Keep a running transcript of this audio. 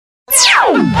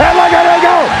And look at it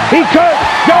go! He could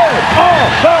go all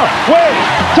the way!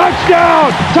 Touchdown!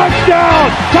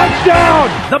 Touchdown! Touchdown!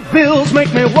 The Bills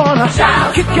make me wanna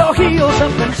shout. Kick your heels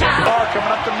up and shout. Ball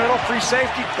coming up the middle, free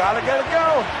safety, gotta get it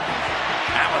go.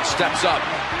 Allen steps up,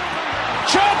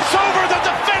 jumps over the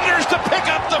defenders to pick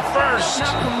up the first.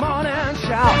 Now come on and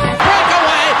shout.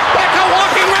 Breakaway, Becca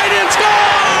walking right in, score!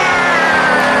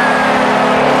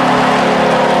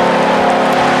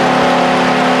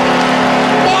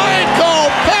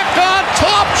 Michael Becca,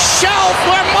 top shelf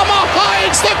where Mama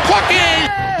hides the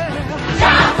cookie.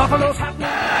 Buffalo's happening.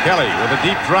 Kelly with a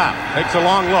deep drop, takes a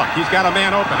long look. He's got a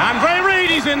man open. Andre Reed,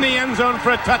 he's in the end zone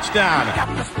for a touchdown. Got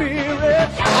the spirit.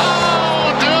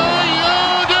 How do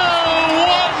you do?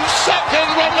 1 second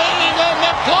remaining on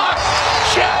the clock.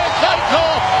 Chad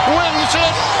Keuchel wins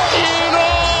it in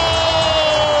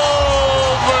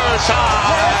overtime.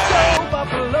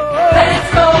 Buffalo. Let's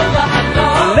go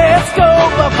Buffalo! Let's go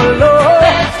Buffalo.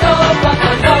 Let's go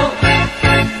Buffalo!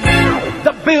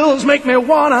 The Bills make me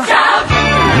wanna Shout!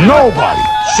 Nobody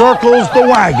circles the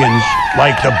wagons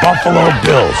like the Buffalo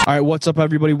Bills. All right, what's up,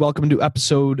 everybody? Welcome to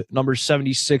episode number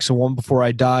 76 of One Before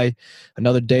I Die.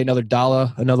 Another day, another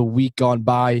dollar, another week gone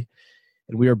by,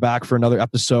 and we are back for another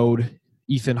episode.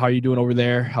 Ethan, how are you doing over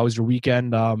there? How was your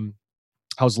weekend?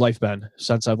 How's life been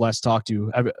since I've last talked to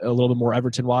you? A little bit more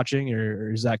Everton watching,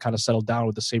 or is that kind of settled down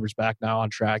with the Sabres back now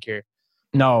on track here?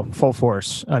 No, full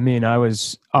force. I mean, I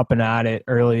was up and at it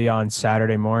early on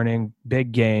Saturday morning,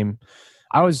 big game.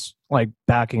 I was like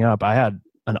backing up. I had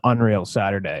an unreal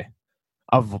Saturday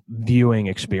of viewing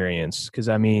experience because,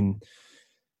 I mean,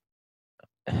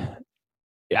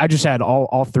 I just had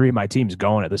all three of my teams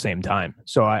going at the same time.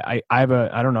 So I have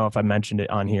I don't know if I mentioned it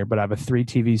on here, but I have a 3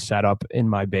 TV setup in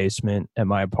my basement at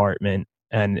my apartment,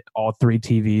 and all 3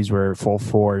 TVs were full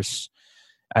force.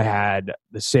 I had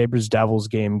the Sabres-Devils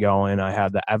game going. I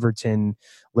had the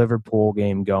Everton-Liverpool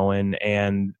game going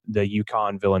and the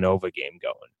UConn-Villanova game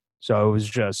going. So it was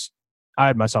just, I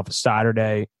had myself a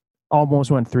Saturday,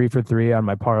 almost went 3 for 3 on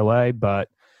my parlay, but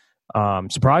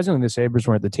surprisingly, the Sabres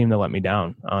weren't the team that let me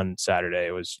down on Saturday.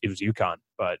 It was UConn,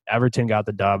 but Everton got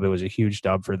the dub. It was a huge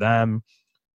dub for them.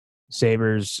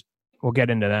 Sabres, we'll get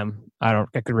into them. I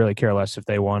could really care less if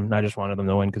they won. I just wanted them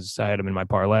to win because I had them in my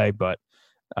parlay, but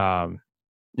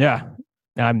yeah,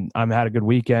 I'm had a good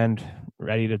weekend.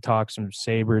 Ready to talk some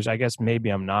Sabres. I guess maybe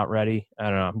I'm not ready. I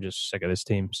don't know. I'm just sick of this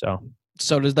team. So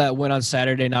does that win on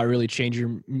Saturday not really change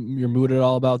your mood at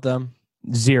all about them?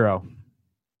 0. All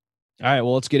right,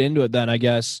 well, let's get into it then, I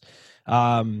guess.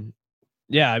 Yeah,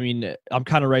 I mean, I'm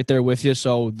kind of right there with you.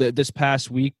 So this past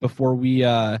week, before we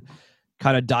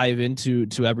kind of dive into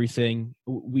everything,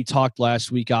 we talked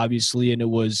last week, obviously, and it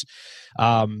was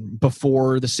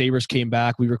before the Sabres came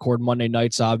back. We record Monday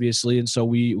nights, obviously, and so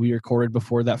we recorded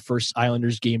before that first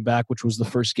Islanders game back, which was the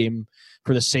first game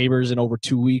for the Sabres in over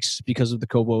 2 weeks because of the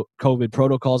COVID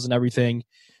protocols and everything.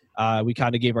 We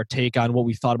kind of gave our take on what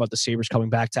we thought about the Sabres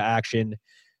coming back to action,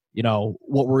 you know,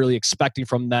 what we're really expecting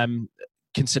from them,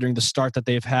 considering the start that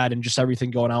they've had and just everything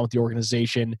going on with the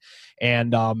organization.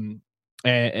 And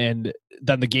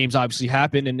then the games obviously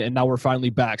happened, and now we're finally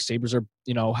back. Sabres are,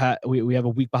 you know, we have a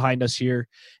week behind us here,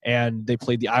 and they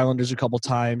played the Islanders a couple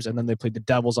times, and then they played the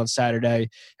Devils on Saturday,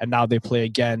 and now they play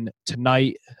again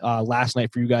tonight, last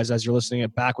night for you guys as you're listening,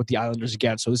 it back with the Islanders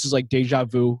again. So this is like deja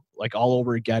vu, like all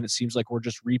over again. It seems like we're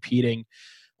just repeating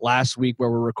last week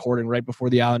where we're recording right before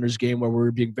the Islanders game, where we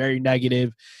were being very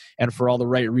negative, and for all the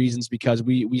right reasons, because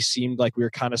we seemed like we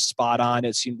were kind of spot on.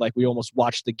 It seemed like we almost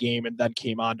watched the game and then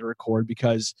came on to record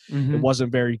because it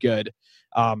wasn't very good.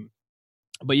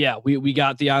 But yeah, we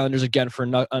got the Islanders again for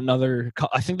another.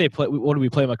 I think they play. What do we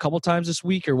play them a couple times this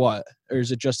week, or what? Or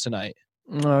is it just tonight?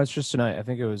 No, it's just tonight. I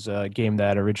think it was a game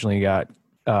that originally got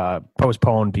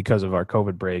postponed because of our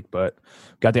COVID break, but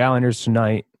got the Islanders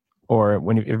tonight. Or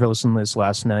when if you're listening to this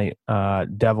last night,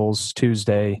 Devils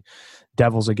Tuesday,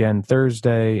 Devils again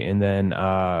Thursday, and then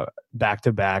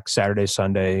back-to-back Saturday,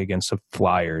 Sunday against the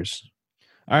Flyers.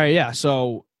 All right, yeah.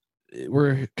 So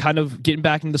we're kind of getting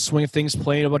back into the swing of things,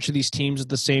 playing a bunch of these teams at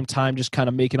the same time, just kind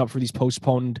of making up for these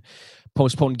postponed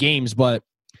games. But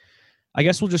I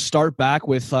guess we'll just start back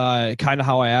with kind of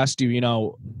how I asked you. You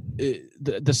know,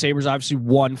 the Sabres obviously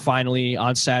won finally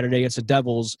on Saturday against the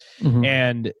Devils,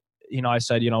 and you know, I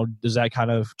said, you know, does that kind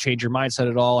of change your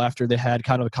mindset at all after they had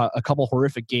kind of a couple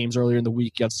horrific games earlier in the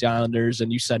week against the Islanders?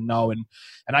 And you said no. And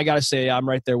I got to say, I'm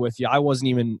right there with you. I wasn't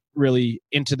even really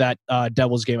into that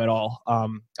Devils game at all.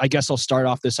 I guess I'll start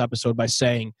off this episode by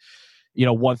saying, you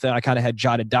know, one thing I kind of had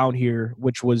jotted down here,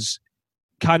 which was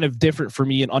kind of different for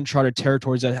me in uncharted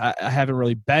territories that I haven't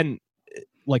really been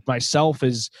like myself,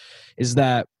 is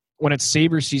that when it's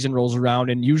Sabres season rolls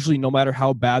around, and usually no matter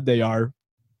how bad they are,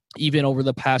 even over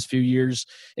the past few years,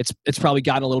 it's probably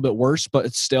gotten a little bit worse, but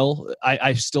it's still,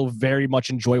 I still very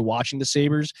much enjoy watching the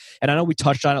Sabres. And I know we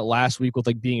touched on it last week with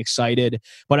like being excited,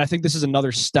 but I think this is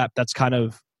another step that's kind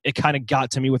of got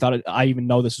to me without it. I even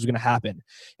know this was going to happen.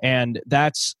 And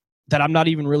that's that I'm not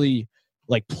even really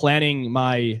like planning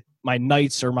my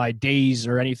nights or my days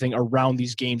or anything around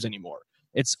these games anymore.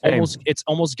 It's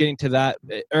almost getting to that,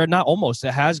 or not almost,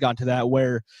 it has gotten to that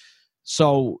where,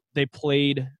 so they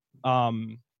played,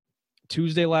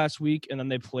 Tuesday last week, and then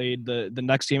they played the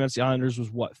next game against the Islanders was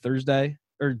what, Thursday,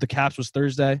 or the Caps was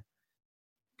Thursday.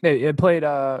 It played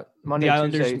Monday,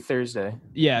 Islanders, Tuesday, Thursday.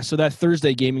 Yeah, so that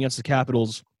Thursday game against the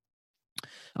Capitals.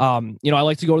 I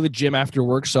like to go to the gym after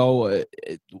work, so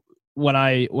when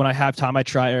I have time, I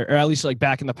try, or at least like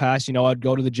back in the past, I'd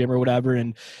go to the gym or whatever,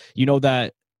 and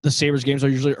that the Sabres games are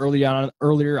usually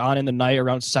earlier on in the night,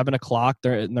 around 7:00.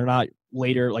 They're not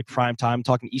later, like prime time. I'm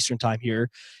talking Eastern time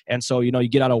here. And so, you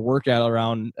get out of work at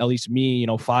around, at least me,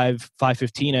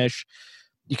 5:15-ish.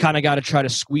 You kind of got to try to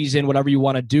squeeze in whatever you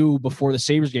want to do before the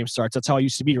Sabres game starts. That's how it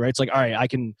used to be, right? It's like, all right, I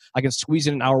can squeeze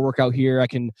in an hour workout here. I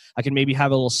can maybe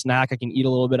have a little snack. I can eat a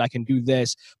little bit. I can do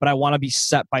this, but I want to be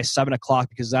set by 7:00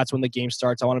 because that's when the game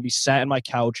starts. I want to be sat in my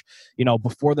couch,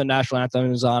 before the national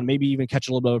anthem is on, maybe even catch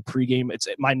a little bit of a pregame.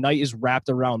 My night is wrapped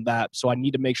around that. So I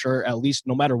need to make sure, at least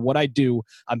no matter what I do,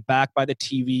 I'm back by the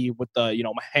TV with the,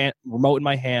 my remote in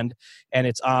my hand, and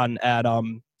it's on at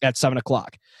 7:00.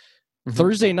 Mm-hmm.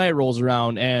 Thursday night rolls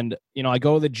around, and I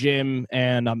go to the gym,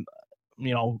 and I'm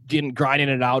grinding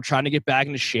it out, trying to get back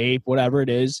into shape, whatever it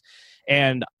is.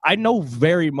 And I know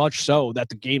very much so that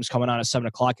the game's coming on at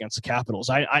 7:00 against the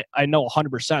Capitals. I know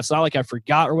 100%. It's not like I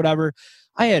forgot or whatever.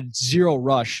 I had zero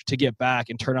rush to get back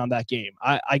and turn on that game.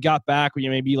 I got back when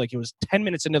maybe like it was 10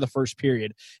 minutes into the first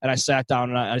period, and I sat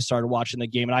down and I started watching the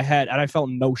game, and I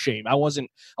felt no shame. I wasn't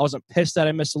pissed that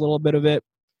I missed a little bit of it.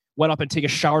 Went up and take a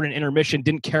shower in intermission.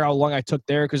 Didn't care how long I took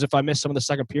there, because if I missed some of the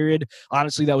second period,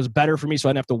 honestly, that was better for me, so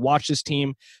I didn't have to watch this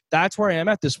team. That's where I am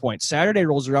at this point. Saturday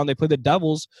rolls around. They play the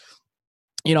Devils.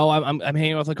 I'm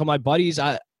hanging with like all my buddies.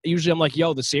 Usually I'm like,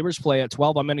 yo, the Sabres play at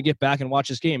 12. I'm going to get back and watch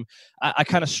this game. I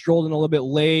kind of strolled in a little bit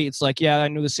late. It's like, yeah, I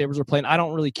knew the Sabres were playing. I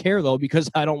don't really care, though, because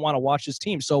I don't want to watch this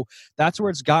team. So that's where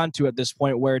it's gotten to at this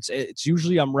point, where it's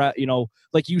usually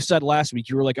like you said last week,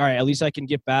 you were like, all right, at least I can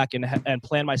get back and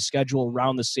plan my schedule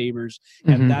around the Sabres.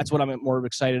 And that's what I'm more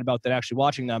excited about than actually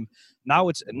watching them. Now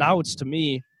it's to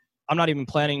me, I'm not even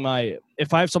planning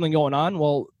if I have something going on,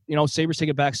 well, Sabres take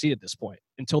a back seat at this point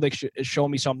until they show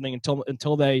me something,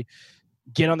 until they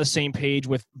get on the same page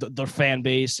with the fan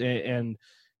base, and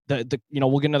we'll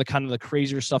get into the kind of the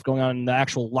crazier stuff going on in the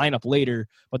actual lineup later.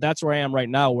 But that's where I am right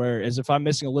now, whereas if I'm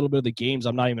missing a little bit of the games,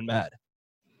 I'm not even mad.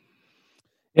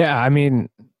 Yeah, I mean,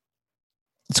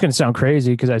 it's going to sound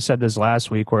crazy because I said this last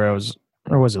week or was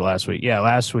it last week? Yeah,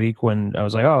 last week when I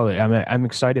was like, oh, I'm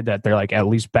excited that they're like at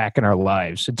least back in our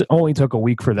lives. It only took a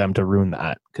week for them to ruin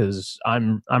that, because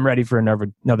I'm ready for another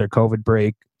COVID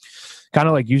break. Kind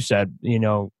of like you said,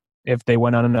 if they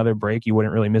went on another break, you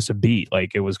wouldn't really miss a beat.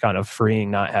 Like, it was kind of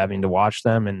freeing not having to watch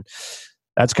them. And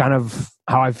that's kind of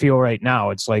how I feel right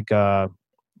now. It's like,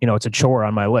 it's a chore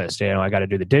on my list. I got to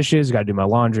do the dishes, got to do my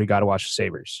laundry, got to watch the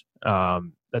Sabres.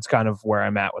 That's kind of where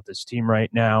I'm at with this team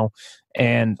right now.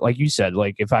 And like you said,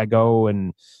 like if I go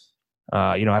and,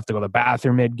 have to go to the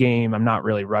bathroom mid-game, I'm not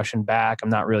really rushing back. I'm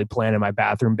not really planning my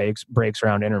bathroom breaks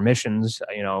around intermissions.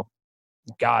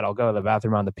 God, I'll go to the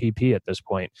bathroom on the PP at this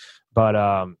point. But,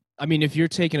 I mean, if you're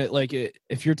taking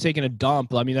a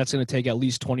dump, I mean, that's going to take at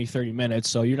least 20, 30 minutes.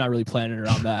 So you're not really planning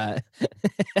around that.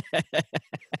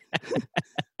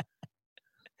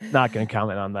 Not going to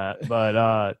comment on that,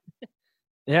 but,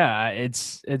 yeah,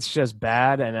 it's just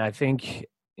bad. And I think,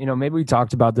 maybe we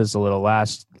talked about this a little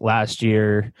last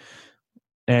year,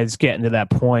 and it's getting to that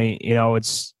point,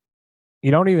 it's, you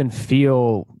don't even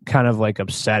feel kind of like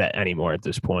upset anymore at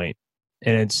this point.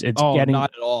 And it's getting,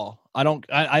 not at all.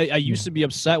 I used to be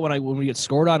upset when we get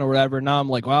scored on or whatever. Now I'm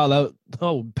like, wow,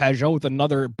 Pajot with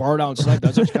another bar down side.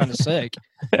 That's just kind of sick.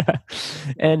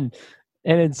 and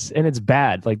it's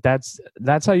bad. Like that's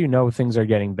how things are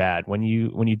getting bad, when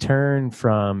you turn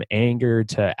from anger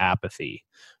to apathy.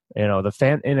 The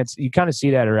fan, and you kind of see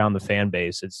that around the fan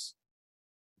base. It's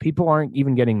people aren't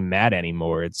even getting mad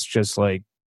anymore. It's just like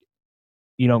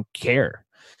you don't care.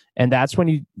 And that's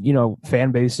when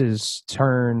fan bases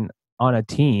turn on a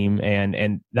team,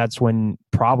 and that's when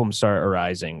problems start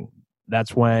arising.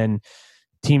 That's when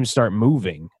teams start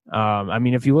moving. I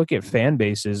mean, if you look at fan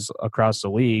bases across the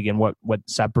league and what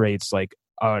separates like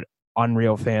an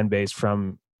unreal fan base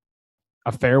from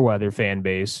a fair weather fan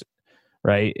base,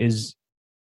 right, is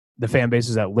the fan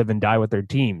bases that live and die with their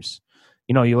teams.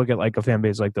 You know, you look at like a fan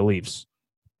base like the Leafs.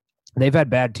 They've had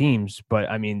bad teams, but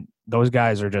I mean, those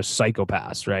guys are just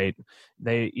psychopaths, right?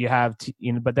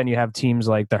 But then you have teams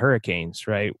like the Hurricanes,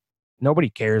 right? Nobody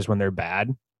cares when they're bad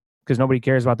because nobody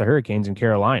cares about the Hurricanes in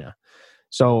Carolina.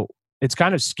 So it's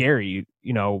kind of scary,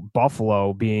 you know,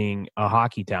 Buffalo being a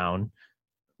hockey town,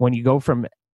 when you go from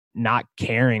not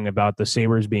caring about the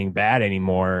Sabres being bad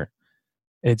anymore,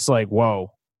 it's like,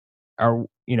 whoa, are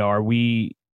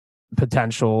we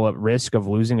potential at risk of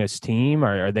losing this team?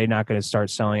 Or are they not going to start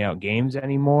selling out games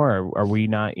anymore? Or are we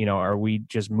not, you know, are we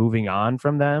just moving on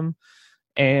from them?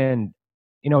 And,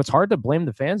 you know, it's hard to blame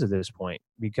the fans at this point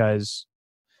because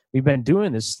we've been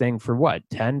doing this thing for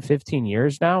 10, 15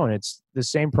 years now, and it's the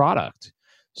same product.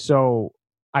 So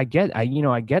I get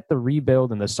the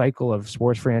rebuild and the cycle of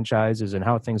sports franchises and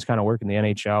how things kind of work in the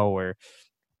NHL where,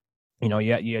 you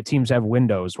know, teams have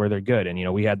windows where they're good. And, you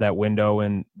know, we had that window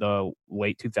in the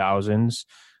late 2000s.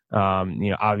 You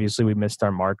know, obviously we missed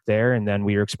our mark there. And then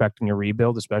we were expecting a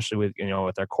rebuild, especially with, you know,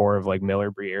 with our core of like Miller,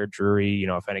 Briere, Drury, you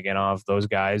know, Feniganov, those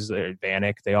guys,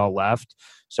 Vanek, they all left.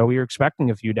 So we were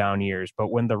expecting a few down years. But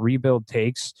when the rebuild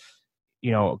takes, you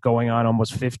know, going on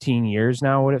almost 15 years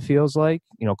now, what it feels like,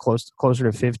 you know,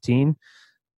 closer to 15,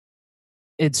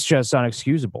 it's just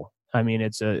unexcusable. I mean,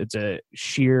 it's a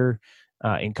sheer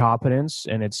incompetence,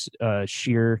 and it's a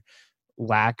sheer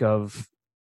lack of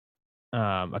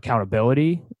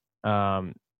accountability.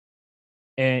 And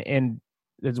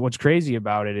what's crazy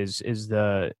about it is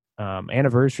the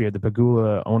anniversary of the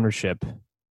Pegula ownership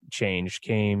change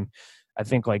came, I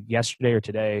think, like yesterday or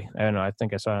today. I don't know. I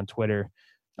think I saw it on Twitter.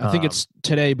 I think it's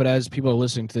today, but as people are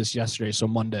listening to this yesterday, so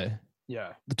Monday.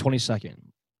 Yeah. The 22nd.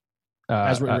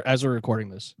 As we're recording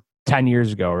this. 10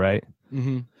 years ago, right?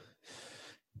 Mm-hmm.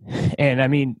 And I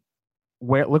mean,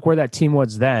 look where that team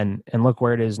was then and look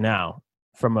where it is now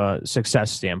from a success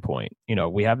standpoint. You know,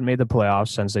 we haven't made the playoffs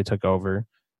since they took over.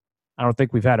 I don't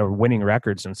think we've had a winning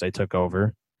record since they took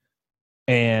over.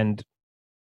 And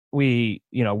we've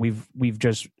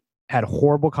just had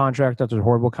horrible contract after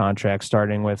horrible contract,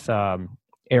 starting with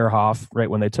Ehrhoff right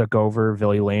when they took over,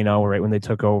 Ville Leno right when they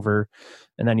took over.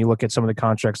 And then you look at some of the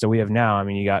contracts that we have now. I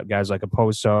mean, you got guys like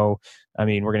Oposo. I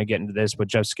mean, we're going to get into this, but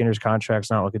Jeff Skinner's contract's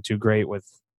not looking too great with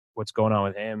what's going on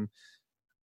with him.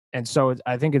 And so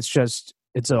I think it's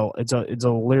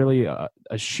literally a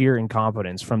sheer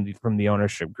incompetence from the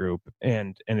ownership group.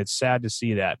 And it's sad to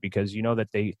see that because, you know, that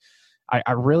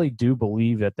I really do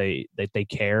believe that they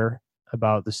care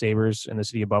about the Sabres in the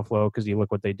city of Buffalo, because you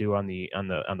look what they do on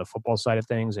the football side of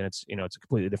things, and it's, you know, it's a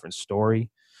completely different story.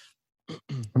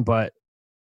 But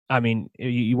I mean,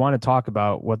 you want to talk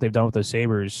about what they've done with the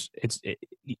Sabres.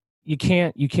 You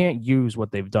can't use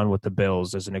what they've done with the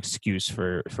Bills as an excuse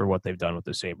for what they've done with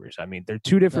the Sabres. I mean, they're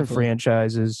two different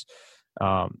franchises.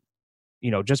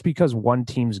 You know, just because one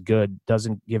team's good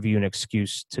doesn't give you an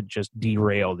excuse to just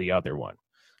derail the other one.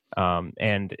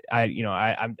 And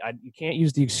you can't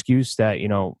use the excuse that, you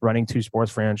know, running two sports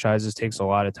franchises takes a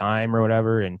lot of time or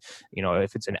whatever. And, you know,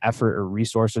 if it's an effort or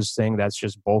resources thing, that's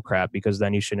just bullcrap, because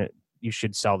then you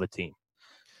should sell the team.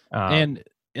 And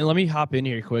let me hop in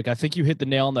here quick. I think you hit the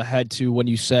nail on the head too when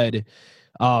you said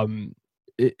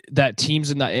that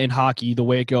teams in hockey, the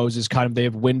way it goes is kind of they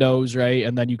have windows, right?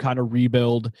 And then you kind of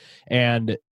rebuild,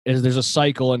 and there's a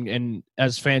cycle, and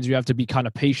as fans you have to be kind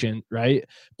of patient, right?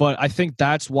 But I think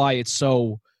that's why it's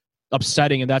so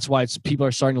upsetting, and that's why people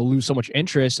are starting to lose so much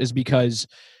interest, is because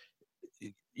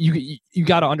you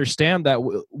got to understand that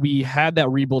we had that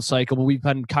rebuild cycle, but we've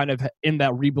been kind of in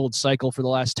that rebuild cycle for the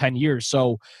last 10 years.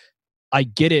 So I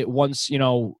get it. Once, you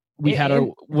know, we had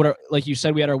like you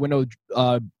said, we had our window,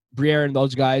 Briere and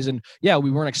those guys, and yeah,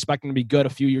 we weren't expecting to be good a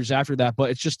few years after that, but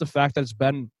it's just the fact that it's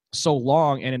been so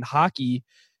long, and in hockey,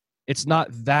 it's not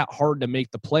that hard to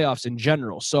make the playoffs in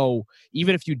general. So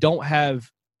even if you don't have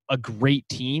a great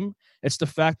team, it's the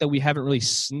fact that we haven't really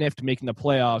sniffed making the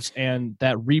playoffs, and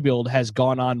that rebuild has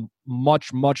gone on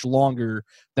much, much longer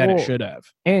than it should have.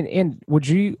 And would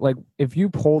you, like, if you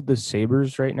polled the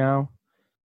Sabres right now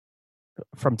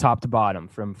from top to bottom,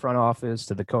 from front office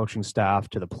to the coaching staff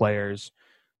to the players,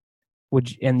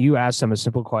 and you ask them a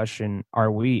simple question, are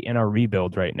we in a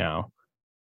rebuild right now?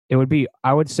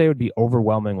 I would say it would be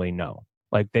overwhelmingly no.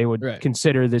 Like, they would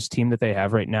consider this team that they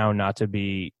have right now not to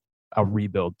be a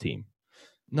rebuild team.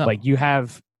 No. Like, you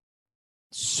have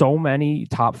so many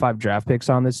top 5 draft picks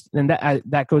on this, and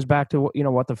that goes back to, you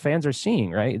know, what the fans are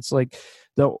seeing, right? It's like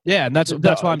and that's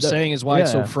what I'm saying is why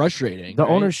it's so frustrating. The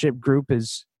ownership group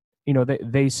is, you know,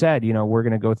 they said, you know, we're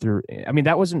going to go through. I mean,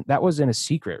 that wasn't a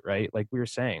secret, right? Like we were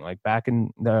saying, like back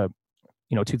in the,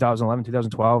 2011,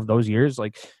 2012, those years,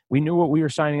 like we knew what we were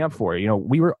signing up for.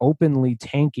 We were openly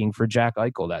tanking for Jack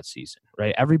Eichel that season,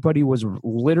 right? Everybody was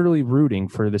literally rooting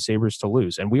for the Sabres to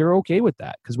lose. And we were okay with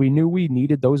that because we knew we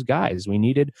needed those guys. We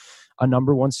needed a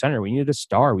number one center. We needed a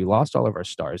star. We lost all of our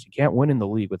stars. You can't win in the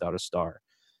league without a star.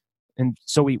 And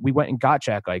so we went and got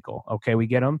Jack Eichel. Okay, we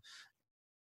get him.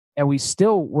 And we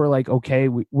still were like, okay,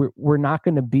 we're not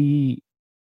going to be,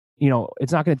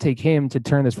 it's not going to take him to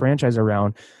turn this franchise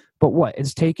around. But what?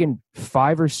 It's taken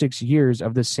 5 or 6 years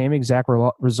of the same exact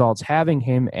results, having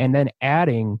him and then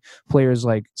adding players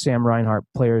like Sam Reinhart,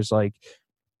 players like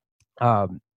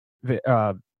Rasmus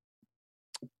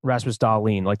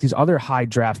Dahlin, like these other high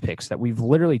draft picks that we've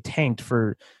literally tanked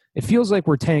for. It feels like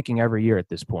we're tanking every year at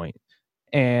this point.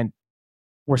 And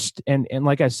and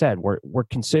like I said, we're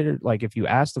considered, like, if you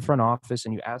ask the front office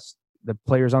and you ask the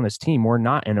players on this team, we're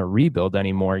not in a rebuild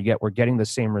anymore, yet we're getting the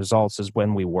same results as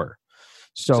when we were.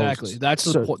 So exactly.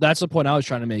 That's the point I was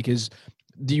trying to make is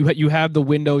you have the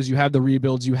windows, you have the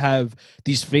rebuilds, you have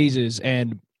these phases,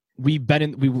 and we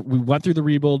went through the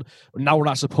rebuild. Now we're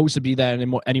not supposed to be that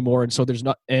anymore. And so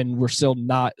we're still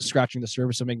not scratching the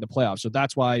surface of making the playoffs. So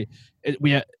that's why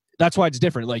it's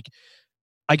different. Like,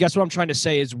 I guess what I'm trying to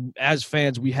say is, as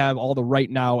fans, we have all the right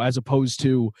now, as opposed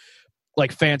to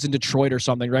like fans in Detroit or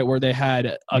something, right, where they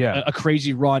had a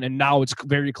crazy run, and now it's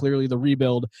very clearly the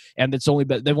rebuild, and they've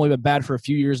only been bad for a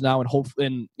few years now, and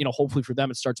hopefully for them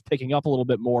it starts picking up a little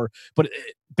bit more. But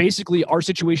basically, our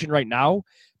situation right now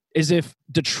is if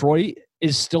Detroit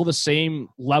is still the same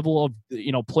level of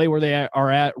play where they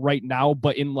are at right now,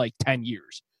 but in like 10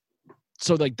 years.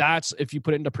 So like that's, if you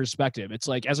put it into perspective, it's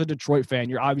like, as a Detroit fan,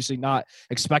 you're obviously not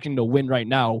expecting to win right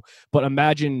now, but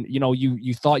imagine,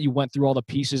 you thought you went through all the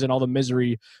pieces and all the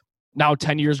misery. Now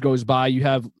 10 years goes by, you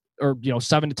have, or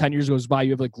 7 to 10 years goes by,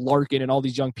 you have like Larkin and all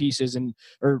these young pieces,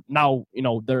 or now,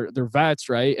 they're vets,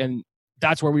 right? And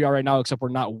that's where we are right now, except we're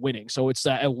not winning. So it's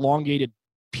that elongated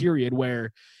period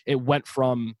where it went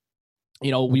from,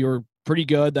 we were pretty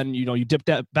good, then, you dipped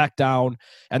that back down,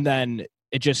 and then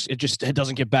it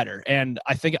doesn't get better. And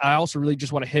I think I also really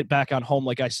just want to hit back on home,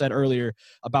 like I said earlier,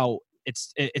 about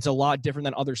it's a lot different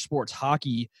than other sports.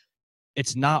 Hockey,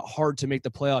 it's not hard to make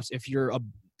the playoffs if you're a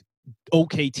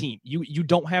okay team. You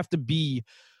don't have to be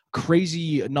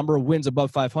crazy number of wins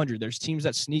above 500. There's teams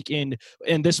that sneak in,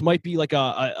 and this might be like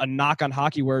a knock on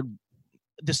hockey, where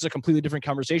this is a completely different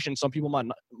conversation. Some people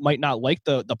might not like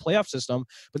the playoff system,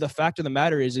 but the fact of the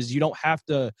matter is you don't have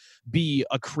to be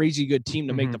a crazy good team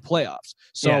to make the playoffs.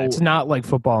 So it's not like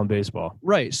football and baseball.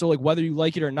 Right. So like, whether you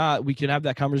like it or not, we can have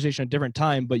that conversation at a different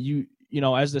time, but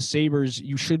as the Sabres,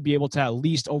 you should be able to, at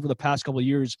least over the past couple of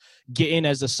years, get in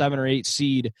as the 7 or 8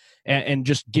 seed and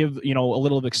just give, a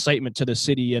little of excitement to the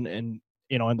city and and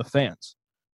the fans.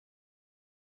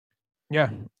 Yeah.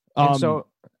 So,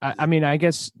 I mean, I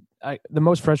guess the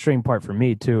most frustrating part for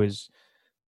me too is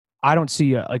I don't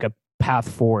see a path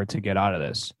forward to get out of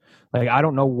this. Like, I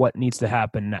don't know what needs to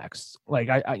happen next. Like,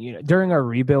 during our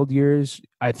rebuild years,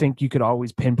 I think you could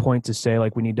always pinpoint to say,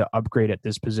 like, we need to upgrade at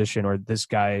this position, or this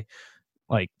guy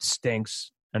like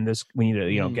stinks, and we need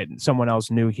to get someone else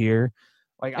new here.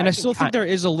 Like, and I still think there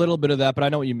is a little bit of that, but I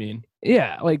know what you mean.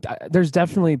 Yeah, like there's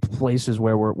definitely places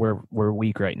where we're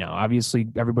weak right now. Obviously,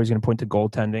 everybody's going to point to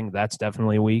goaltending. That's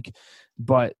definitely weak,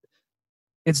 but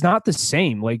it's not the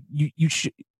same. Like, you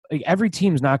should, like, every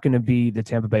team's not going to be the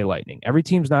Tampa Bay Lightning. Every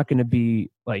team's not going to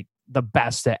be like the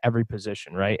best at every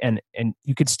position, right? And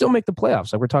you could still make the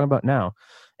playoffs, like we're talking about now.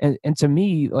 And to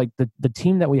me, like the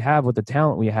team that we have with the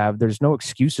talent we have, there's no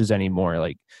excuses anymore.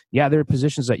 Like, yeah, there are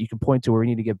positions that you can point to where we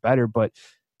need to get better, but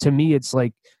to me, it's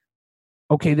like,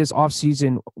 okay, this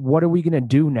offseason, what are we going to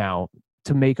do now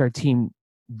to make our team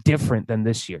different than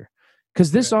this year?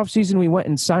 Because this offseason, we went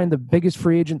and signed the biggest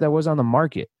free agent that was on the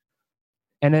market.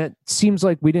 And it seems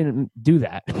like we didn't do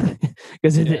that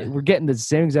because we're getting the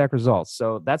same exact results.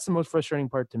 So that's the most frustrating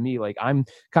part to me. Like, I'm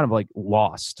kind of like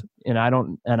lost, and I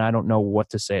don't know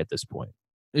what to say at this point.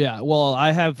 Yeah, well,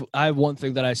 I have one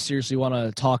thing that I seriously want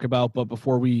to talk about, but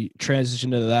before we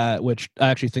transition to that, which I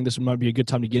actually think this might be a good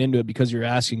time to get into it, because you're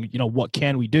asking, what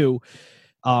can we do?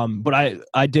 But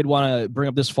I did want to bring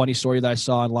up this funny story that I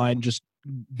saw online, just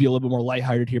be a little bit more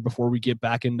lighthearted here before we get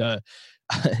back into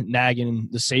nagging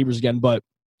the Sabres again. But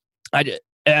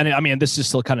I mean, this is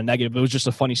still kind of negative. It was just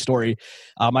a funny story.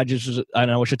 I wish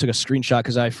I took a screenshot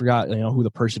because I forgot, who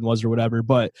the person was or whatever.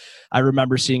 But I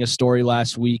remember seeing a story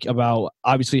last week about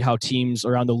obviously how teams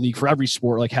around the league for every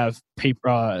sport like have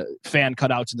paper fan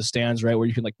cutouts in the stands, right, where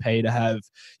you can like pay to have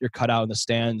your cutout in the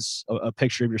stands, a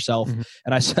picture of yourself. Mm-hmm.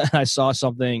 And I saw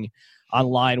something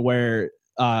online where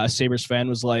a Sabres fan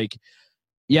was like,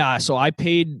 yeah, so I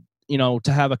paid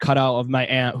to have a cutout of my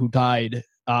aunt who died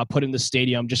put in the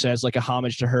stadium just as like a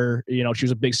homage to her. She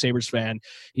was a big Sabres fan.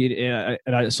 And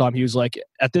I saw him. He was like,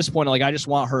 at this point, like, I just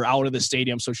want her out of the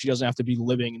stadium so she doesn't have to be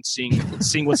living and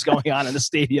seeing what's going on in the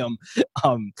stadium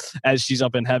as she's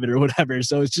up in heaven or whatever.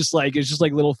 So it's just like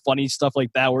little funny stuff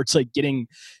like that where it's getting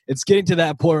to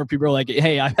that point where people are like,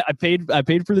 hey, I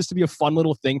paid for this to be a fun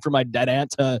little thing for my dead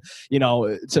aunt to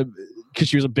because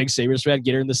she was a big Sabres fan,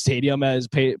 get her in the stadium as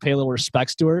pay a little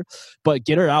respects to her, but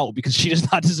get her out because she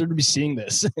does not deserve to be seeing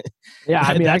this. Yeah,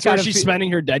 I mean, that's where she's spending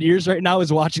her dead years right now,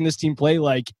 is watching this team play.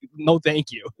 Like, no,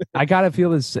 thank you. I gotta feel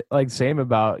this like same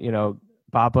about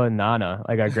Papa and Nana,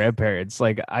 like our grandparents.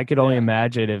 Like, I could only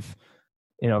imagine if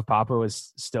Papa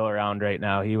was still around right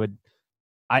now, he would.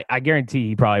 I guarantee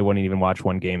he probably wouldn't even watch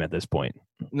one game at this point.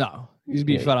 No, he'd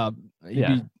be fed up.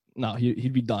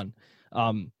 He'd be done.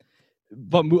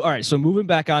 But all right, so moving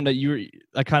back on to you,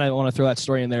 I kind of want to throw that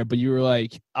story in there, but you were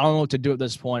like, I don't know what to do at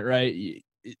this point, right?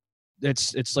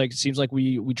 It's like, it seems like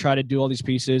we try to do all these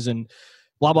pieces and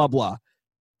blah, blah, blah.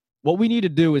 What we need to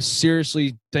do is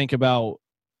seriously think about,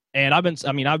 and I've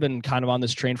been kind of on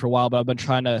this train for a while, but I've been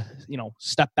trying to,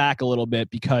 step back a little bit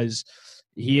because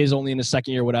he is only in his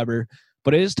second year, whatever,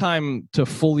 but it is time to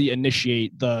fully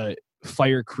initiate the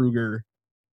fire Kruger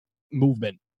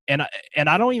movement. And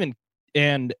I don't even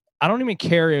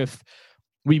care if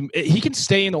he can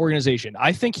stay in the organization.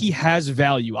 I think he has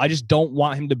value. I just don't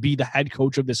want him to be the head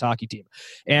coach of this hockey team.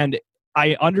 And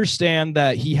I understand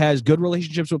that he has good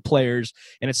relationships with players,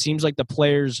 and it seems like the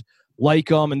players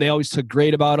like him, and they always talk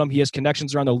great about him. He has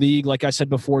connections around the league. Like I said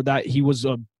before, that he was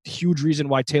a huge reason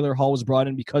why Taylor Hall was brought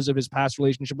in, because of his past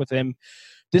relationship with him.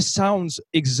 This sounds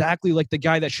exactly like the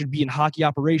guy that should be in hockey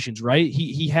operations, right?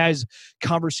 He has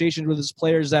conversations with his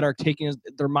players that are taking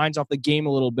their minds off the game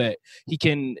a little bit. He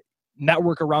can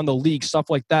network around the league, stuff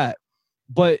like that.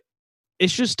 But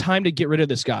it's just time to get rid of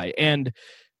this guy. And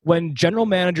when new general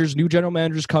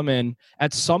managers come in,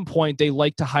 at some point they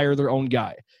like to hire their own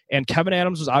guy. And Kevin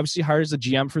Adams was obviously hired as the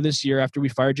GM for this year after we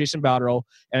fired Jason Botterill,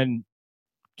 and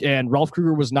Ralph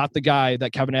Kruger was not the guy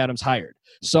that Kevin Adams hired.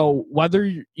 So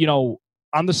whether,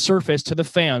 on the surface to the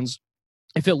fans,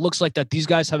 if it looks like that these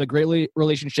guys have a great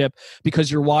relationship because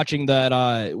you're watching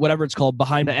that, whatever it's called,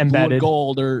 Behind the Blue and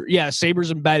Gold, or Sabres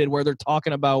Embedded, where they're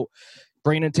talking about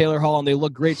bringing in Taylor Hall and they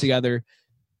look great together.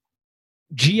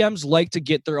 GMs like to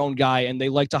get their own guy, and they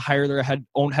like to hire their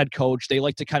own head coach. They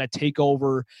like to kind of take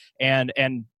over and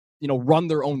run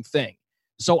their own thing.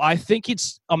 So I think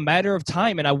it's a matter of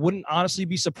time, and I wouldn't honestly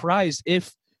be surprised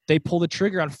if they pull the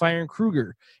trigger on firing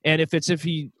Kruger. And if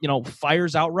he,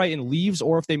 fires outright and leaves,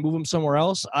 or if they move him somewhere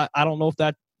else, I don't know if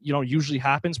that, usually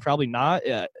happens. Probably not.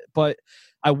 But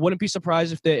I wouldn't be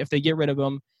surprised if they get rid of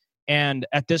him. And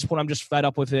at this point, I'm just fed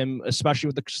up with him, especially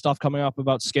with the stuff coming up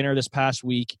about Skinner this past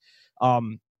week.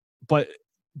 But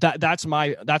that's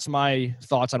my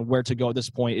thoughts on where to go at this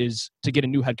point, is to get a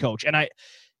new head coach.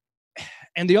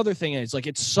 And the other thing is, like,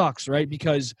 it sucks, right?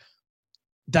 Because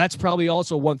that's probably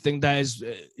also one thing that is,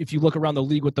 if you look around the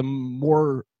league with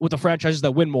the franchises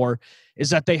that win more, is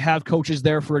that they have coaches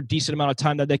there for a decent amount of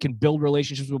time that they can build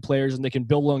relationships with players and they can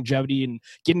build longevity and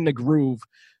get in the groove.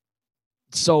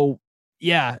 So,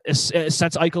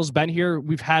 since Eichel's been here,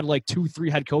 we've had like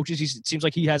 2-3 head coaches. It seems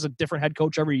like he has a different head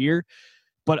coach every year,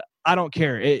 but I don't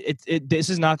care. This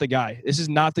is not the guy. This is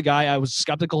not the guy. I was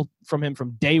skeptical from him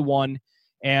from day one,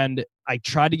 and I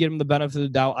tried to give him the benefit of the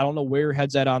doubt. I don't know where your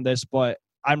head's at on this, but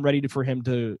I'm ready for him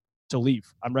to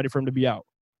leave. I'm ready for him to be out.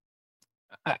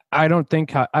 I don't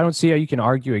see how you can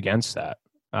argue against that.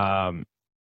 And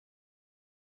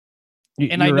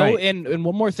I know, right. And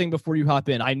one more thing before you hop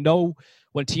in, I know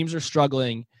when teams are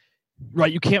struggling,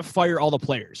 right, you can't fire all the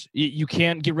players. You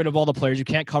can't get rid of all the players. You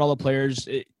can't cut all the players.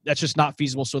 That's just not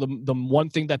feasible. So the one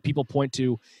thing that people point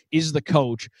to is the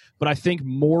coach. But I think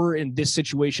more in this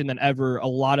situation than ever, a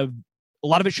lot of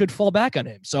it should fall back on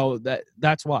him. So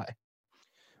that's why.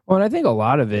 Well, and I think a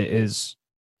lot of it is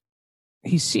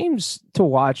he seems to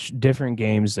watch different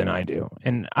games than I do.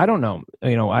 And I don't know,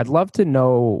 I'd love to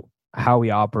know how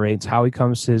he operates, how he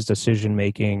comes to his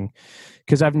decision-making,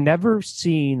 because I've never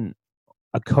seen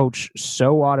a coach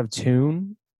so out of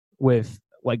tune with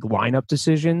like lineup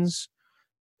decisions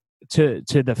to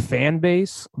the fan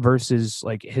base versus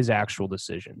like his actual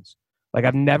decisions. Like,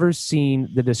 I've never seen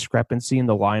the discrepancy in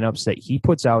the lineups that he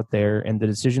puts out there and the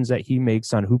decisions that he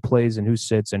makes on who plays and who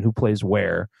sits and who plays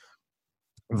where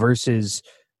versus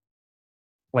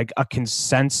like a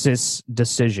consensus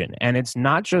decision. And it's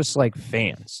not just like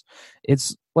fans.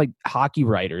 It's like hockey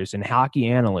writers and hockey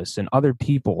analysts and other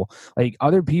people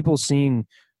seeing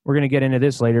we're going to get into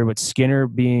this later, but Skinner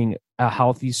being a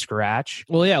healthy scratch.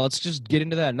 Well, yeah, let's just get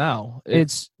into that now.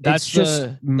 That's just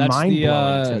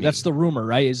mind-blowing. That's the rumor,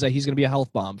 right? Is that he's going to be a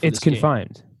health bomb for It's this game.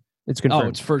 confirmed. It's confirmed. Oh,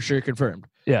 it's for sure confirmed.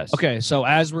 Yes. Okay, so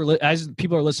as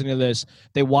people are listening to this,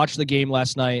 they watched the game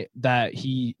last night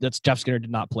that's Jeff Skinner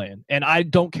did not play in. And I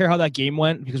don't care how that game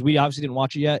went because we obviously didn't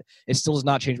watch it yet. It still does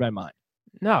not change my mind.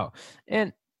 No.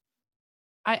 And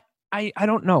I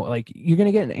don't know. Like, you're going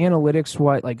to get an analytics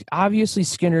obviously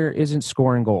Skinner isn't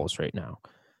scoring goals right now.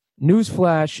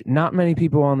 Newsflash, not many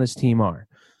people on this team are.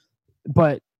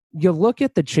 But you look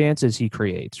at the chances he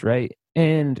creates, right?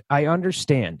 And I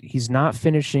understand he's not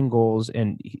finishing goals,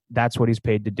 and that's what he's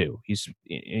paid to do. He's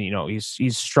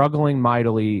struggling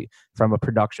mightily from a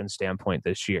production standpoint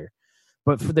this year.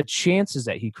 But for the chances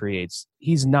that he creates,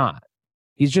 he's not.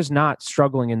 He's just not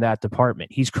struggling in that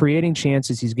department. He's creating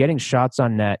chances. He's getting shots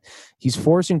on net. He's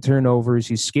forcing turnovers.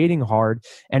 He's skating hard.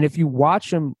 And if you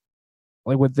watch him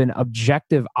with an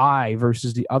objective eye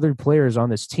versus the other players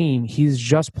on this team, he's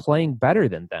just playing better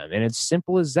than them. And it's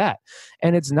simple as that.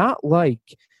 And it's not like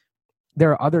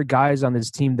there are other guys on this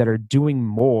team that are doing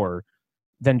more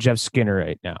than Jeff Skinner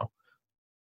right now.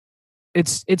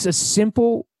 It's a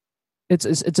simple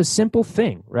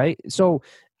thing, right? So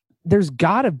there's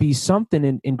got to be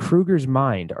something in Kruger's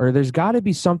mind, or there's got to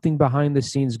be something behind the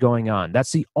scenes going on.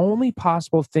 That's the only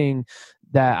possible thing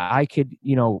that I could,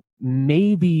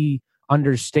 maybe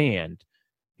understand.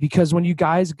 Because when you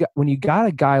got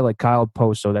a guy like Kyle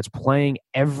Poso that's playing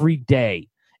every day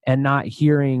and I'm not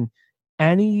hearing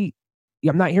anything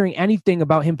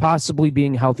about him possibly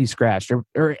being healthy scratched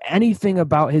or anything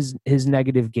about his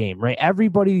negative game, right?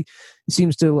 Everybody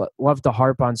seems to love to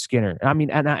harp on Skinner. I mean,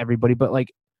 not everybody, but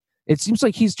it seems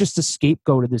like he's just a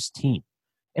scapegoat of this team.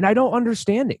 And I don't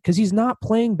understand it because he's not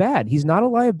playing bad. He's not a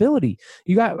liability.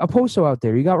 You got Oposo out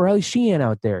there. You got Riley Sheehan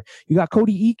out there. You got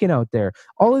Cody Eakin out there.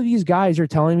 All of these guys are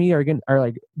telling me are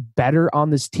better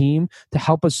on this team to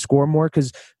help us score more,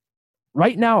 because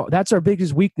right now that's our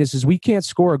biggest weakness is we can't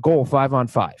score a goal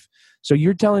 5-on-5. So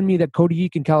you're telling me that Cody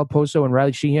Eakin, Calaposo, and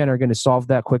Riley Sheehan are going to solve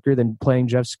that quicker than playing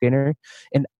Jeff Skinner?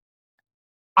 And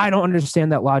I don't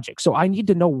understand that logic. So I need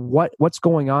to know what's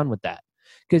going on with that.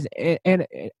 Because and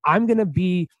I'm going to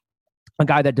be a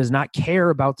guy that does not care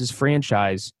about this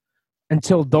franchise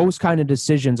until those kind of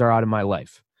decisions are out of my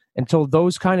life. Until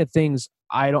those kind of things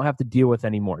I don't have to deal with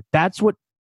anymore. That's what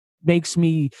makes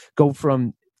me go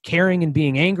from caring and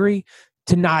being angry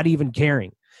to not even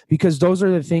caring. Because those are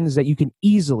the things that you can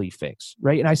easily fix,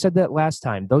 right? And I said that last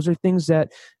time. Those are things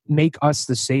that make us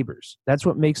the Sabres. That's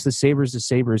what makes the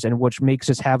Sabres, and which makes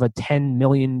us have a 10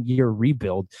 million year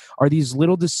rebuild are these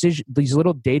little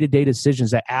day-to-day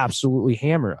decisions that absolutely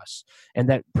hammer us and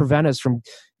that prevent us from,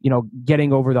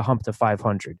 getting over the hump to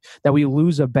 500, that we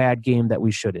lose a bad game that we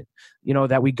shouldn't,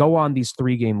 that we go on these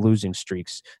 3-game losing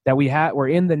streaks, that we're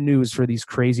in the news for these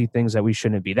crazy things that we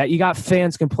shouldn't be, that you got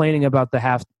fans complaining about the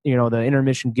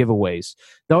intermission giveaways.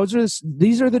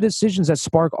 These are the decisions that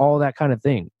spark all that kind of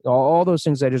thing. All those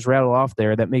things I just rattled off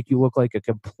there that make you look like a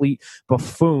complete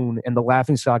buffoon and the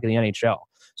laughingstock of the NHL.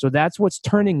 So that's what's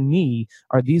turning me,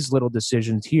 are these little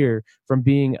decisions here, from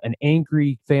being an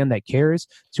angry fan that cares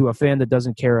to a fan that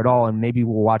doesn't care at all and maybe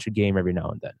will watch a game every now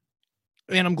and then.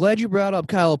 And I'm glad you brought up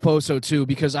Kyle Oposo too,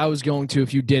 because I was going to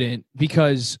if you didn't.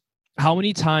 Because how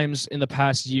many times in the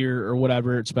past year or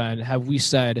whatever it's been have we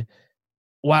said,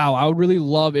 wow, I would really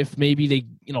love if maybe they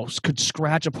could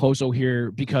scratch Oposo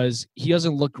here because he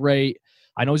doesn't look great.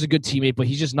 I know he's a good teammate, but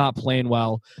he's just not playing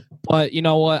well. But you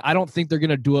know what? I don't think they're going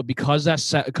to do it because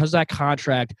that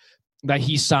contract that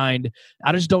he signed,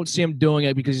 I just don't see him doing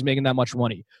it because he's making that much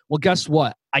money. Well, guess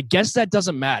what? I guess that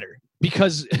doesn't matter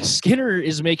because Skinner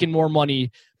is making more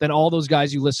money than all those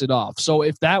guys you listed off. So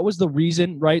if that was the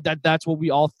reason, right, that's what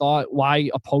we all thought why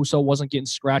Oposo wasn't getting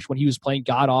scratched when he was playing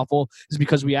god-awful is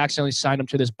because we accidentally signed him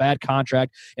to this bad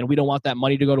contract and we don't want that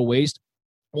money to go to waste.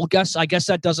 Well, I guess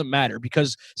that doesn't matter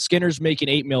because Skinner's making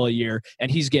 $8 million a year and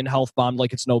he's getting health bombed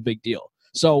like it's no big deal.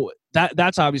 So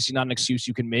that's obviously not an excuse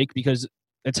you can make because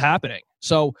it's happening.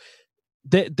 So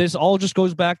this all just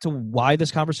goes back to why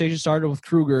this conversation started with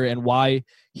Kruger and why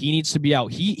he needs to be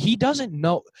out. He doesn't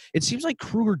know. It seems like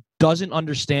Kruger doesn't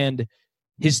understand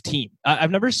his team. I've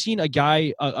never seen a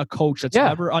guy, a coach that's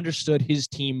ever understood his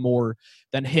team more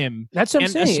than him. That's what I'm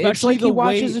saying. It's like he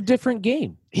watches a different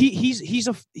game.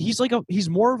 He's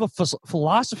more of a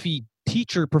philosophy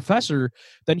teacher, professor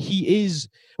than he is.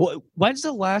 Well, when's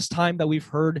the last time that we've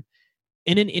heard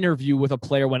in an interview with a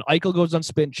player when Eichel goes on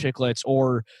Spit and Chicklets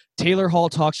or Taylor Hall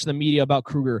talks to the media about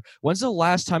Kruger? When's the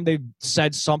last time they've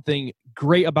said something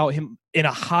great about him in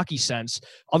a hockey sense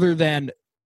other than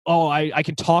oh, I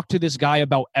can talk to this guy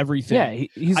about everything. Yeah,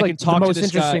 he's I like can talk the to most this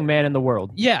interesting guy. man in the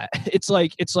world. Yeah, it's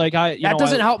like That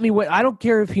doesn't help me. I don't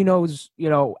care if he knows,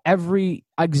 every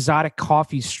exotic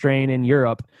coffee strain in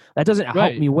Europe. That doesn't help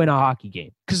Right. me win a hockey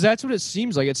game. because that's what it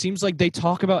seems like. It seems like they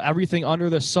talk about everything under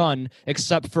the sun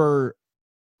except for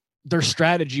their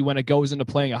strategy when it goes into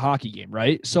playing a hockey game,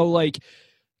 right? So like,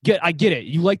 I get it.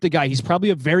 You like the guy. He's probably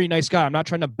a very nice guy. I'm not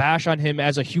trying to bash on him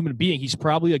as a human being. He's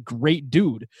probably a great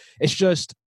dude. It's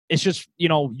just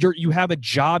you have a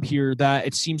job here that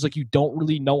it seems like you don't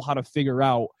really know how to figure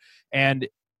out, and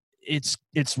it's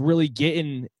really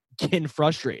getting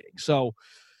frustrating. So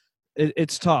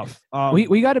it's tough.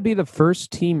 We got to be the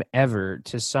first team ever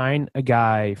to sign a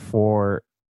guy for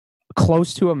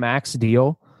close to a max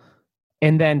deal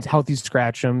and then healthy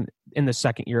scratch him in the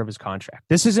second year of his contract.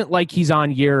 This isn't like he's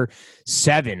on year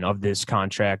 7 of this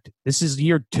contract. This is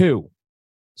year 2.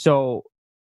 So,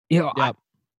 Yeah.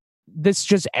 this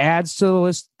just adds to the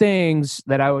list of things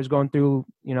that I was going through,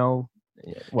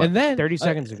 and then 30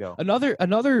 seconds ago. Another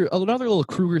little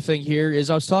Kruger thing here is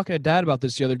I was talking to Dad about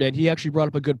this the other day, and he actually brought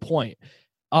up a good point.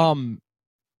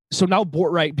 So now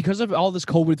right, because of all this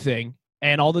COVID thing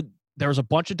and there was a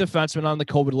bunch of defensemen on the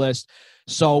COVID list,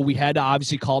 so we had to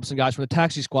obviously call up some guys from the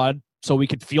taxi squad so we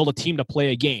could field a team to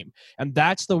play a game, and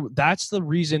that's the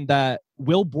reason that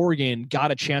Will Borgen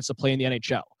got a chance to play in the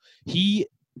NHL. He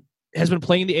has been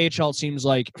playing the AHL, it seems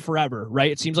like, forever,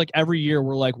 right? It seems like every year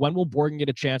we're like, when will Borgen get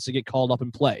a chance to get called up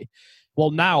and play?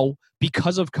 Well, now,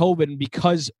 because of COVID and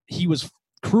because he was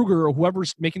Kruger or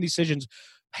whoever's making these decisions,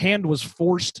 Hand was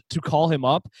forced to call him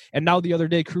up. And now the other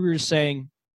day, Kruger is saying,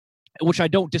 which I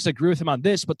don't disagree with him on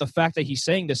this, but the fact that he's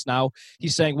saying this now,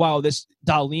 he's saying, wow, this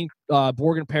Dahlin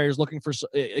Borgen pair is looking for,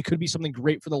 it could be something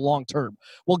great for the long term.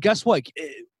 Well, guess what?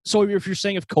 So if you're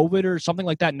saying if COVID or something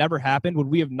like that never happened,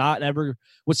 would he have not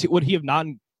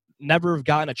never have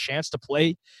gotten a chance to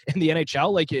play in the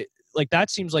NHL? Like that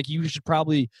seems like you should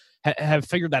probably have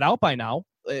figured that out by now.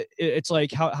 It's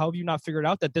like, how have you not figured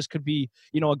out that this could be,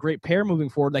 a great pair moving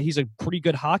forward, that he's a pretty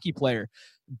good hockey player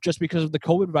just because of the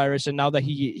COVID virus. And now that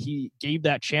he gave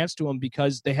that chance to him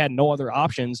because they had no other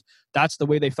options, that's the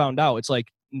way they found out. It's like,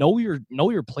 know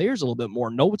your players a little bit more,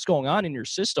 know what's going on in your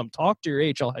system, talk to your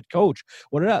AHL head coach,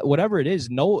 whatever it is,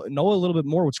 know a little bit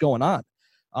more what's going on.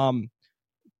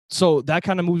 So that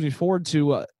kind of moves me forward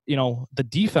to, the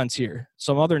defense here.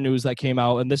 Some other news that came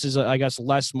out, and this is, I guess,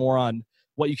 less more on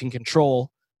what you can control,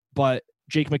 but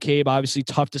Jake McCabe, obviously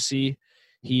tough to see.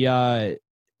 He got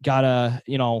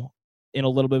in a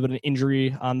little bit of an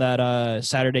injury on that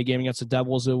Saturday game against the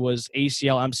Devils. It was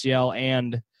ACL,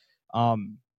 MCL,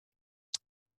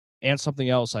 and something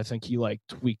else. I think he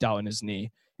tweaked out in his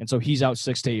knee. And so he's out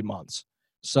 6 to 8 months.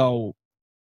 So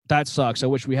that sucks. I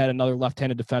wish we had another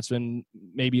left-handed defenseman,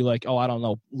 maybe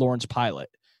Lawrence Pilot.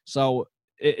 So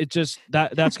it just,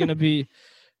 that's going to be,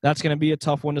 that's going to be a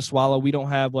tough one to swallow. We don't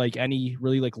have any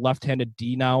really left-handed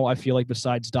D now, I feel like,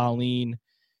 besides Dahlin.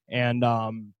 And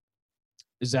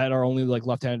is that our only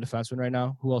left-handed defenseman right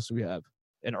now? Who else do we have?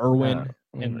 And Irwin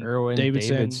and Irwin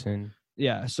Davidson.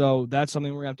 Yeah, so that's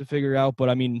something we're going to have to figure out. But,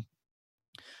 I mean,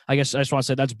 I guess I just want to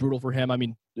say that's brutal for him. I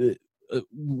mean,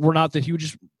 we're not the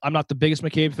hugest – I'm not the biggest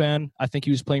McCabe fan. I think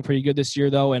he was playing pretty good this year,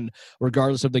 though. And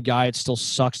regardless of the guy, it still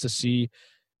sucks to see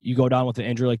you go down with an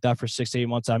injury like that for 6 to 8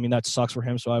 months. I mean, that sucks for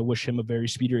him, so I wish him a very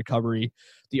speedy recovery.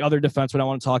 The other defenseman I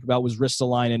want to talk about was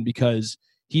Ristolainen, because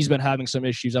he's been having some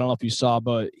issues. I don't know if you saw,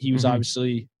 but he was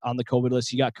obviously on the COVID list.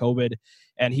 He got COVID,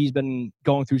 and he's been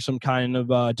going through some kind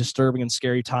of disturbing and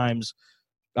scary times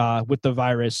with the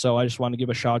virus. So I just want to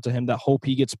give a shout out to him. That hope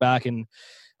he gets back and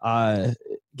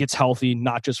gets healthy,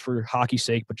 not just for hockey's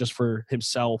sake, but just for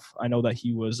himself. I know that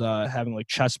he was having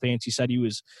chest pains. He said he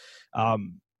was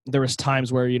there was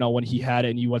times where, when he had it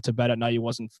and you went to bed at night, you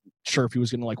wasn't sure if he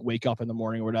was going to wake up in the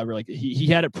morning or whatever. He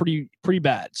had it pretty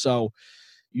bad. So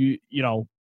you know,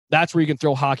 that's where you can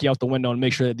throw hockey out the window and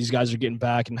make sure that these guys are getting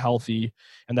back and healthy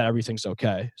and that everything's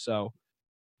okay. So,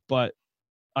 but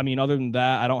I mean, other than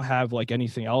that, I don't have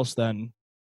anything else than,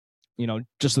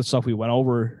 just the stuff we went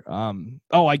over.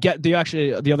 I get the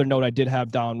other note I did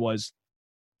have down was,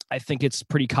 I think it's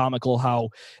pretty comical how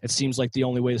it seems like the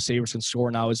only way the Sabres can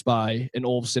score now is by an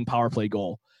Olofsson power play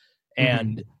goal.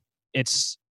 And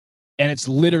it's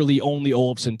literally only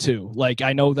Olofsson too.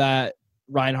 I know that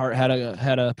Reinhart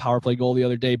had a power play goal the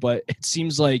other day, but it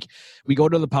seems like we go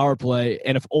to the power play,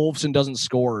 and if Olofsson doesn't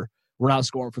score, we're not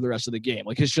scoring for the rest of the game.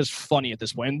 It's just funny at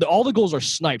this point. And all the goals are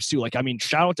snipes too.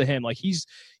 Shout out to him. He's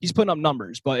putting up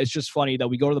numbers, but it's just funny that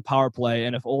we go to the power play,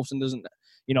 and if Olofsson doesn't,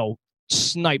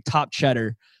 snipe top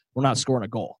cheddar, we're not scoring a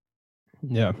goal.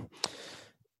 Yeah.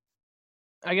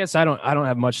 I guess I don't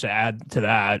have much to add to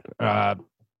that. I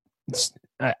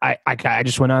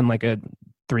just went on like a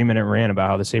 3-minute rant about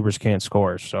how the Sabres can't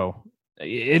score. So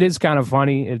it is kind of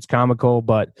funny. It's comical,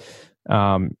 but you're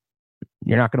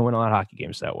not going to win a lot of hockey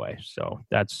games that way. So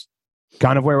that's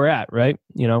kind of where we're at, right?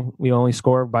 You know, we only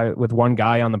score with one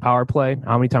guy on the power play.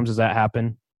 How many times does that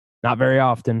happen? Not very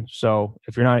often. So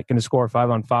if you're not going to score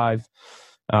 5-on-5,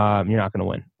 you're not going to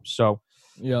win. So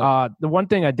the one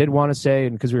thing I did want to say,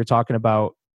 and because we were talking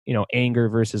about, you know, anger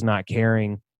versus not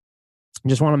caring, I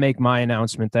just want to make my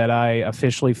announcement that I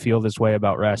officially feel this way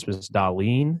about Rasmus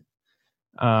Dahlin.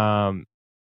 I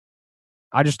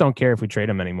just don't care if we trade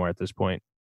him anymore at this point.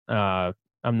 I'm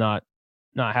not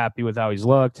happy with how he's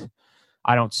looked.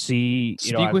 I don't see.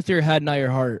 Speak with your head, not your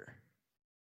heart.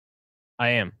 I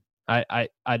am.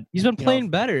 He's been playing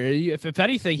better. If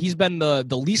anything, he's been the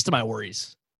least of my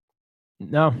worries.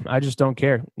 No, I just don't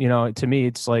care. You know, to me,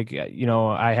 it's like, you know,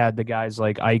 I had the guys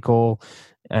like Eichel.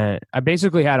 I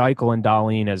basically had Eichel and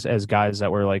Dahlin as guys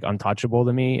that were like untouchable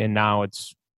to me, and now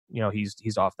it's, you know,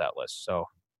 he's off that list. So,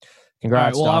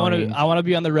 congrats. All right, well, I want to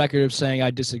be on the record of saying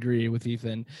I disagree with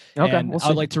Ethan. Okay, and I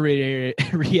would like to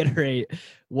reiterate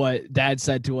what Dad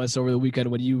said to us over the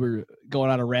weekend when you were going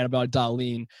on a rant about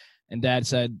Dahlin, and Dad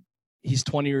said he's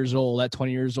 20 years old. At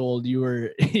 20 years old, you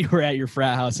were at your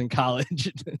frat house in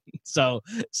college. so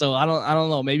I don't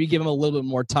know. Maybe give him a little bit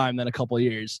more time than a couple of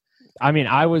years. I mean,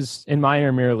 I was in my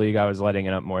intramural league. I was letting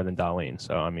it up more than Dahlin.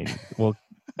 So I mean, well,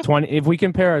 20. If we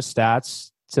compare our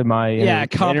stats to my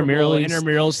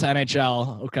intramurals to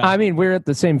NHL. Okay. I mean, we're at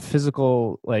the same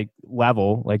physical like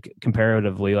level, like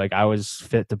comparatively. Like I was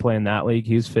fit to play in that league.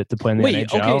 He was fit to play in the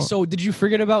NHL. Okay. So did you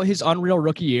forget about his unreal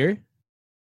rookie year?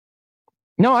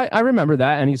 No, I remember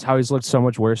that, and how he's looked so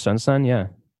much worse since then. Yeah.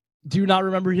 Do you not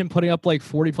remember him putting up like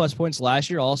 40+ points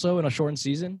last year, also in a shortened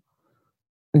season?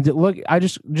 Look, I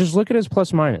just look at his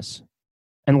plus minus,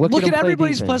 and look at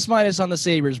everybody's defense. plus minus on the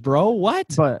Sabres, bro.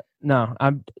 What? But no,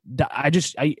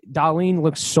 Dahlin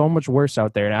looks so much worse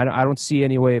out there, and I don't see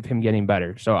any way of him getting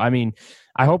better. So I mean,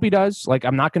 I hope he does. Like,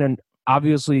 I'm not gonna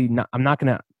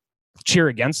cheer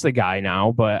against the guy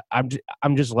now, but I'm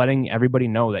just letting everybody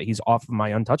know that he's off of my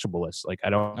untouchable list. Like, I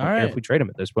don't care if we trade him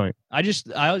at this point. I just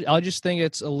think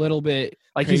it's a little bit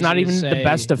like he's not even the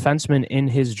best defenseman in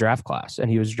his draft class,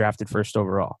 and he was drafted first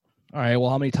overall. All right. Well,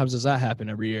 how many times does that happen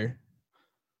every year?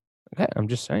 Okay, I'm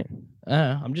just saying.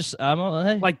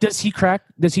 Hey. Like, does he crack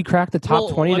the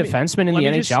top 20 defensemen in the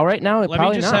NHL right now? Let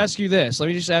me just ask you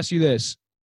this.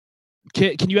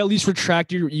 Can you at least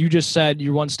retract you just said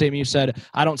your one statement? You said,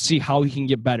 I don't see how he can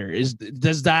get better.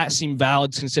 Does that seem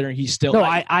valid considering he's still? No,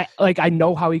 I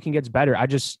know how he can get better. I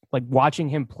just like watching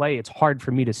him play. It's hard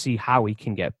for me to see how he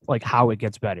can how it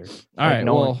gets better. All right.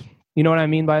 Well, you know what I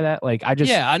mean by that? Like, I just,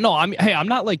 yeah, I know. I'm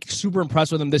not like super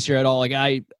impressed with him this year at all. Like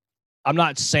I'm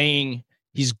not saying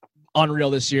he's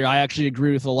unreal this year. I actually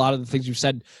agree with a lot of the things you've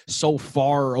said so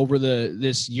far over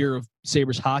this year of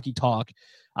Sabres hockey talk.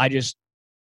 I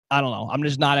don't know. I'm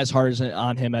just not as hard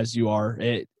on him as you are.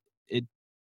 I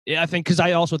think because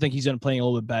I also think he's been playing a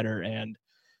little bit better, and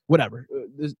whatever.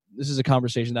 This is a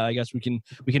conversation that I guess we can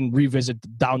revisit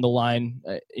down the line,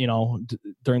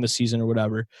 during the season or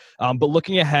whatever. But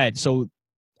looking ahead, so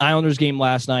Islanders game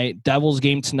last night, Devils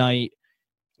game tonight,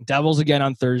 Devils again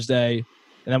on Thursday,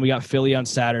 and then we got Philly on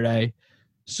Saturday.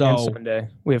 So and Sunday.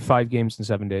 We have 5 games in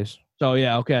 7 days. So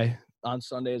yeah, okay, on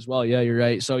Sunday as well. Yeah, you're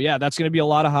right. So yeah, that's going to be a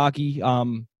lot of hockey.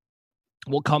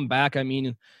 We'll come back,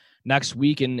 next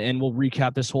week, and we'll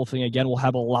recap this whole thing again. We'll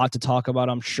have a lot to talk about,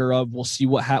 I'm sure of. We'll see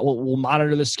we'll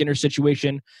monitor the Skinner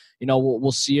situation.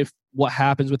 We'll see what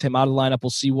happens with him out of the lineup.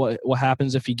 We'll see what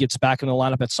happens if he gets back in the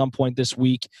lineup at some point this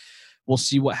week. We'll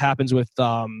see what happens with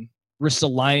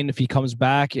Ristolainen if he comes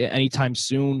back anytime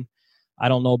soon. I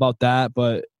don't know about that,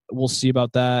 but we'll see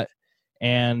about that.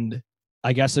 And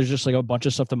I guess there's just like a bunch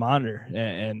of stuff to monitor,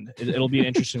 and it'll be an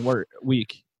interesting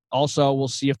week. Also, we'll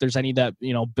see if there's any that,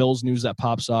 Bills news that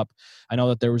pops up. I know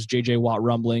that there was J.J. Watt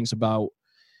rumblings about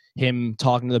him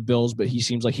talking to the Bills, but he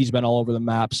seems like he's been all over the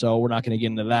map, so we're not going to get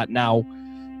into that now.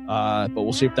 But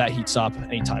we'll see if that heats up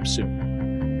anytime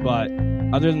soon. But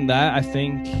other than that, I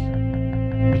think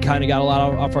we kind of got a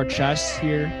lot off our chests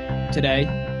here today.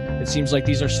 It seems like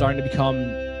these are starting to become,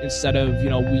 instead of,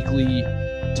 weekly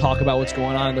talk about what's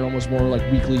going on, they're almost more like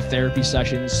weekly therapy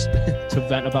sessions to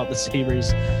vent about the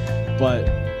Sabres. But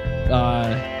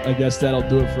I guess that'll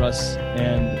do it for us,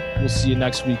 and we'll see you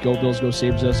next week. Go Bills, go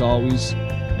Sabres as always,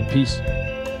 and peace.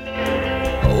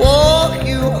 Walk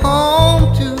you home.